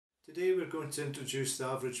Today we're going to introduce the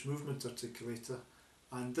average movement articulator,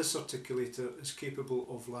 and this articulator is capable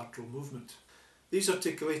of lateral movement. These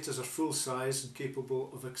articulators are full size and capable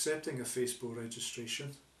of accepting a Facebook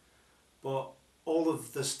registration, but all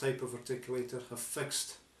of this type of articulator have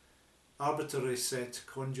fixed arbitrary set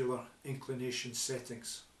condylar inclination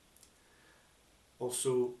settings,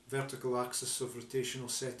 also vertical axis of rotational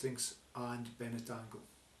settings and Bennett angle.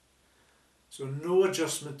 So no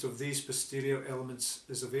adjustment of these posterior elements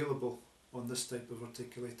is available on this type of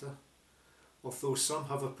articulator, although some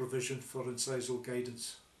have a provision for incisal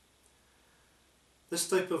guidance. This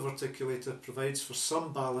type of articulator provides for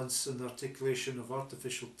some balance in the articulation of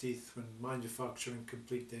artificial teeth when manufacturing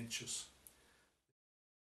complete dentures.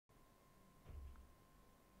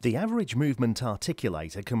 The average movement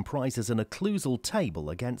articulator comprises an occlusal table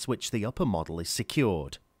against which the upper model is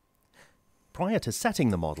secured. Prior to setting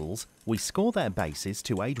the models, we score their bases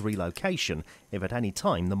to aid relocation if at any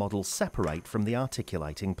time the models separate from the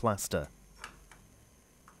articulating plaster.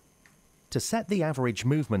 To set the average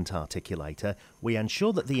movement articulator, we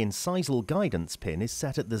ensure that the incisal guidance pin is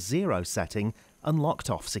set at the 0 setting and locked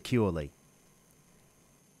off securely.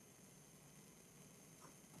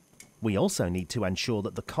 We also need to ensure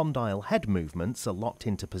that the condyle head movements are locked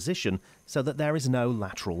into position so that there is no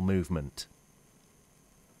lateral movement.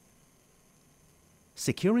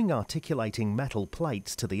 Securing articulating metal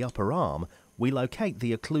plates to the upper arm, we locate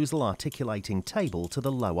the occlusal articulating table to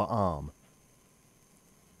the lower arm.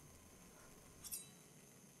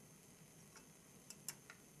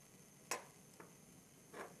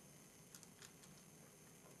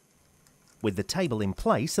 With the table in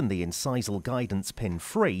place and the incisal guidance pin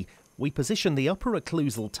free, we position the upper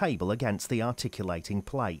occlusal table against the articulating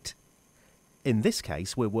plate. In this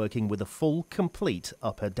case, we're working with a full, complete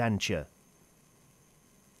upper denture.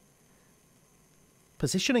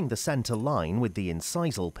 Positioning the centre line with the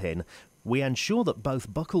incisal pin, we ensure that both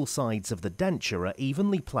buccal sides of the denture are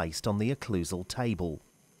evenly placed on the occlusal table.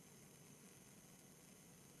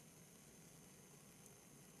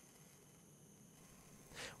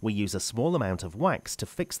 We use a small amount of wax to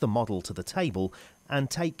fix the model to the table and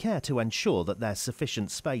take care to ensure that there's sufficient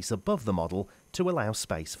space above the model to allow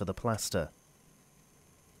space for the plaster.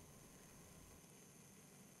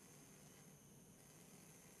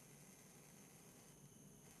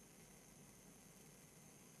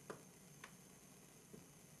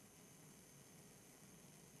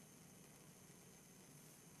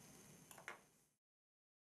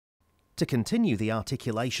 To continue the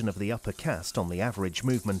articulation of the upper cast on the average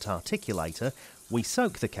movement articulator, we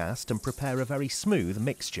soak the cast and prepare a very smooth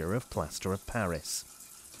mixture of plaster of Paris.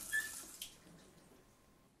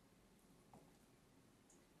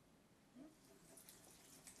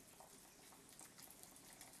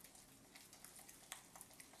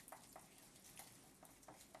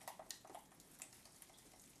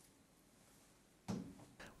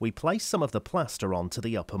 We place some of the plaster onto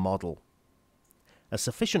the upper model. A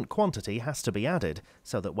sufficient quantity has to be added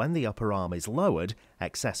so that when the upper arm is lowered,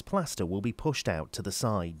 excess plaster will be pushed out to the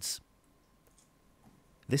sides.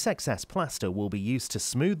 This excess plaster will be used to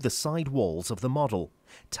smooth the side walls of the model,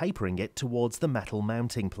 tapering it towards the metal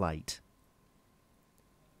mounting plate.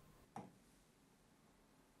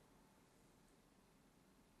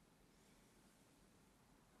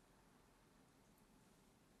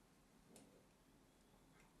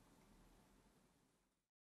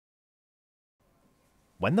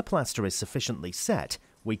 When the plaster is sufficiently set,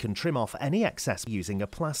 we can trim off any excess using a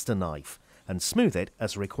plaster knife and smooth it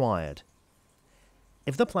as required.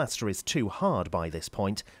 If the plaster is too hard by this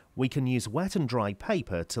point, we can use wet and dry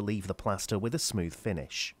paper to leave the plaster with a smooth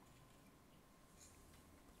finish.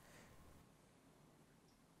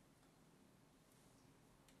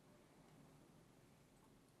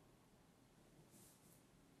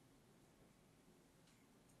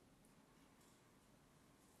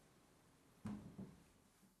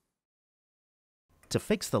 To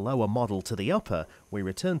fix the lower model to the upper, we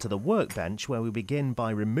return to the workbench where we begin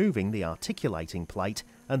by removing the articulating plate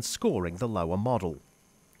and scoring the lower model.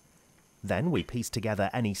 Then we piece together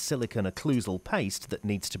any silicone occlusal paste that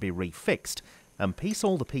needs to be refixed and piece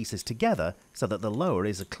all the pieces together so that the lower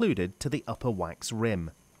is occluded to the upper wax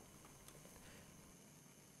rim.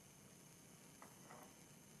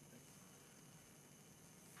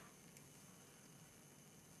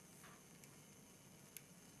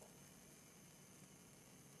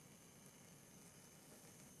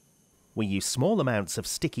 We use small amounts of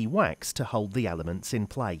sticky wax to hold the elements in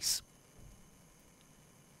place.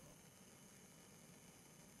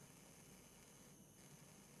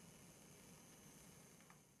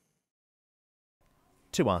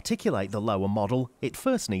 To articulate the lower model, it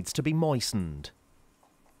first needs to be moistened.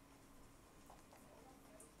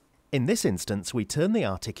 In this instance, we turn the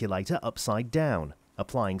articulator upside down,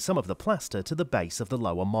 applying some of the plaster to the base of the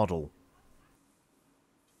lower model.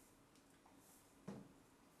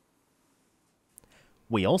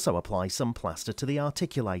 We also apply some plaster to the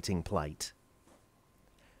articulating plate.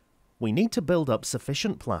 We need to build up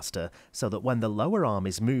sufficient plaster so that when the lower arm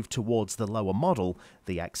is moved towards the lower model,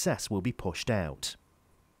 the excess will be pushed out.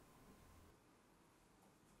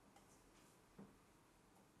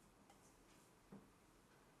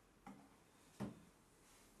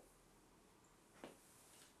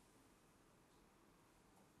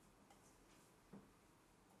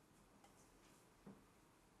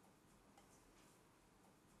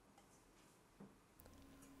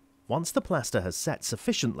 Once the plaster has set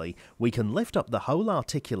sufficiently, we can lift up the whole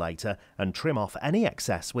articulator and trim off any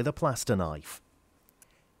excess with a plaster knife.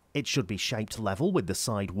 It should be shaped level with the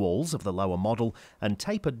side walls of the lower model and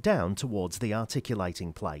tapered down towards the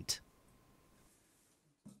articulating plate.